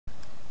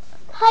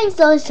I'm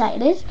so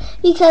excited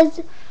because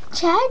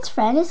Chad's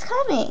friend is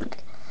coming.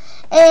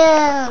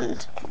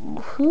 And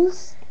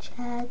who's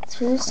Chad's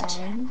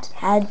friend?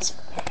 Chad's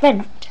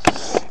friend.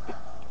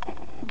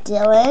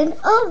 Dylan.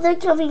 Oh, they're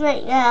coming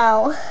right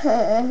now.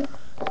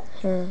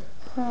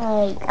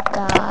 Hi,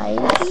 guys.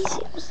 He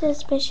seems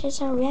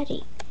suspicious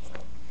already.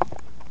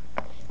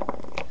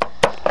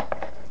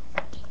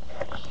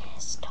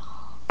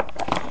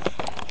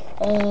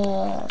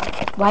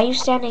 Why are you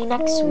standing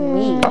next to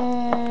me?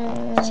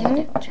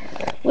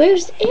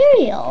 Where's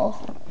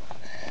Ariel?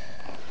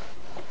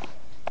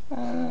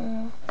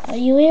 Are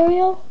you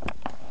Ariel?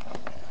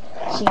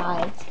 She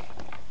hides.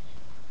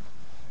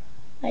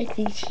 I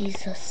think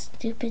she's a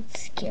stupid,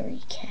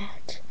 scary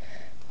cat.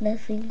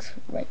 Nothing's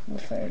right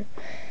with her.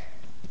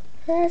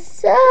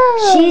 So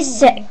She's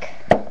sick.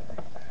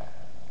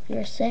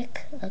 You're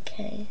sick?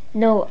 Okay.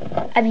 No,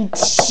 I mean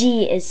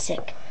she is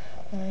sick.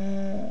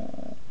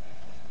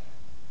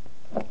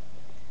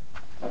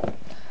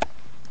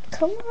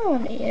 Come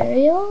on,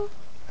 Ariel.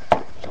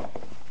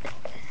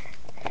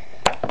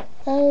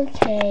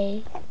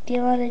 Okay. Do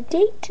you want a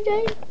date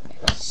tonight?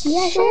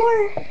 Yeah,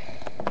 sure.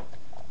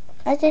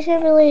 At the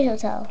Chevrolet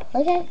Hotel.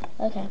 Okay?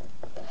 Okay.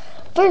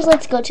 First,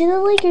 let's go to the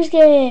Lakers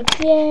game.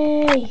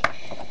 Yay!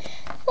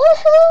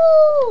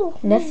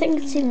 Woohoo! Nothing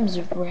seems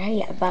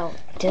right about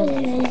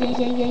Dylan.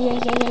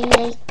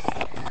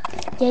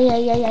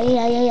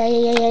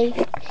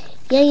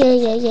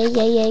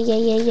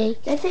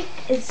 I think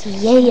it's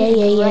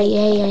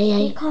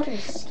He called her a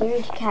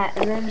scared cat,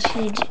 and then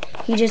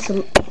he just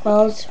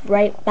falls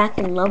right back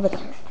in love with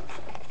her.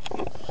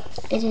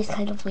 It is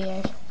kind of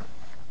weird.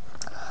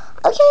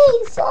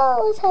 Okay, so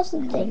let's have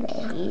some dinner.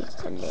 He's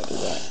an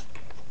idiot.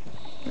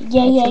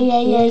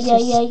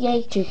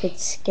 Yay. Stupid,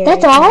 scary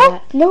That's cat.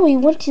 all? No, we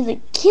went to the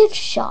gift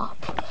shop.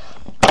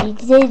 We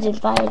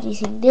didn't buy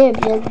anything there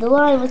because the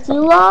line was too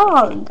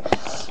long.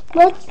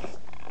 Let's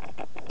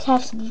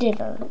have some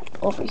dinner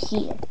over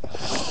here.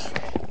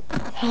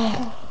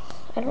 I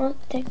don't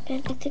think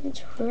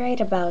anything's right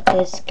about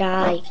this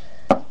guy.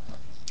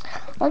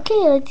 Okay,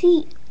 let's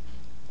eat.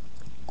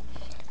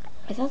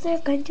 I thought they were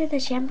going to the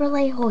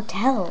Chamberlain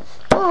Hotel.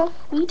 Oh,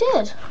 we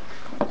did.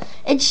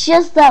 It's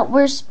just that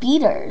we're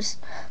speeders.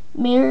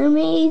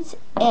 Mermaids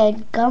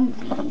and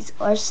Gumbies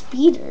are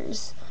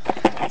speeders.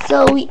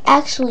 So we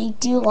actually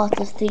do lots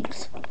of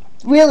things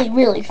really,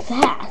 really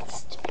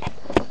fast.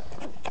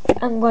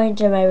 I'm going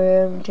to my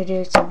room to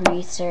do some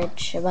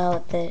research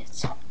about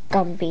this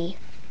Gumby.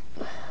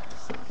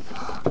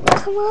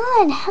 Come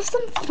on, have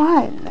some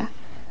fun.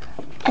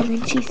 And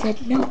then she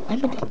said, no, I'm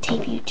going to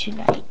tape you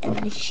tonight. And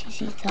then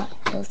she thought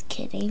I was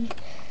kidding.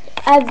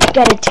 I'm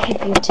gonna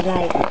tape you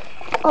tonight.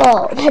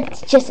 Oh,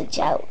 that's just a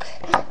joke.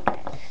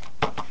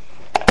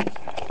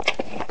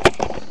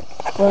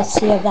 We'll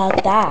see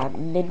about that at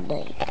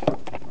midnight.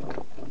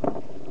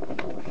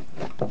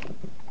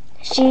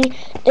 She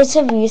did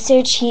some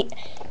research.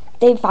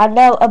 They found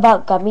out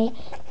about Gumby.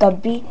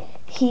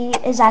 He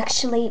is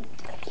actually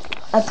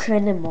a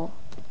criminal.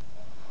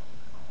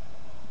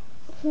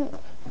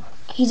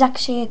 He's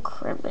actually a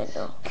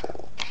criminal.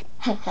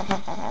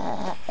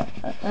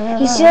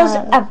 He steals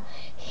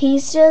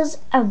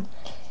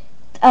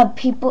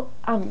people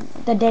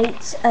the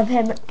dates of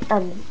him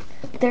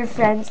their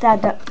friends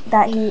that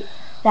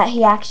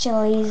he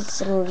actually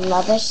is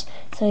lavish,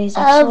 so he's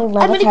actually in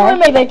love with her,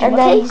 my bedroom, and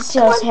then he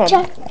steals him.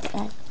 Check.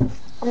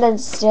 And then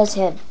steals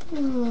him.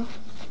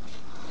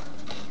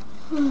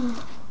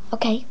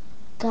 Okay.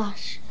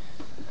 Gosh.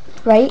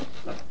 Right?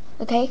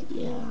 Okay?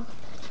 Yeah.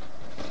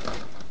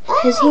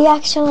 Because he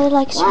actually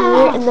likes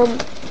her, and then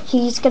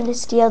he's gonna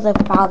steal the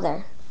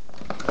father.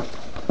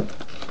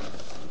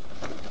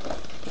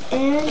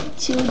 And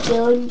to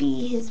Dylan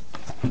be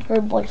her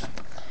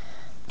boyfriend.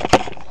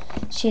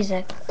 She's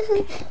like,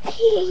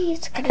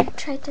 he's gonna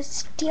try to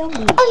steal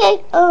me.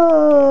 Okay,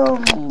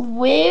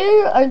 we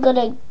are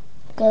gonna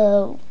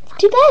go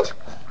to bed.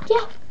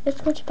 Yeah, let's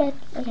go to bed.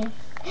 Okay.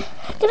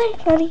 Good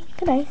night, honey.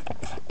 Good night.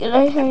 Good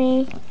night,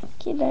 honey.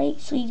 Good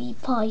night, sweetie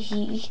pie.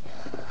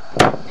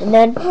 And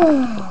then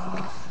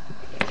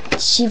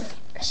she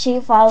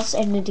falls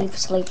in a deep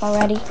sleep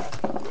already.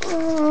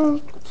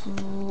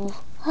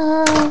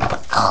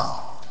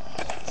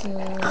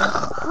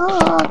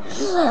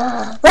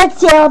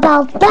 Let's hear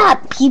about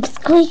that, Peeps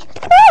Creek.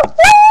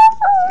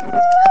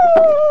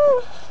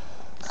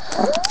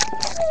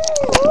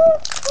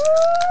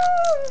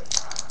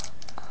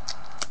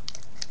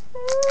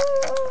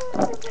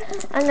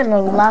 I'm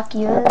gonna lock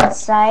you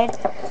inside.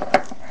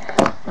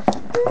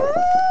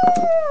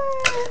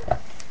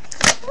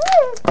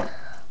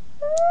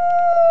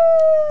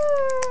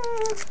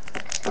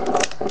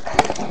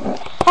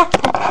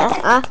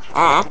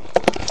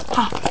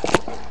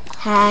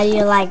 How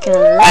you like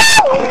that?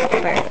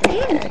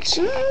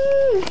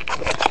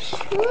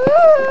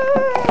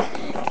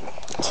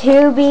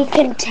 To be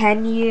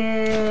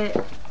continued.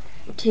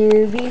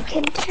 To be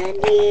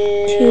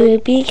continued.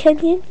 To be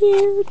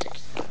continued.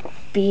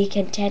 Be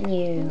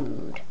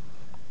continued.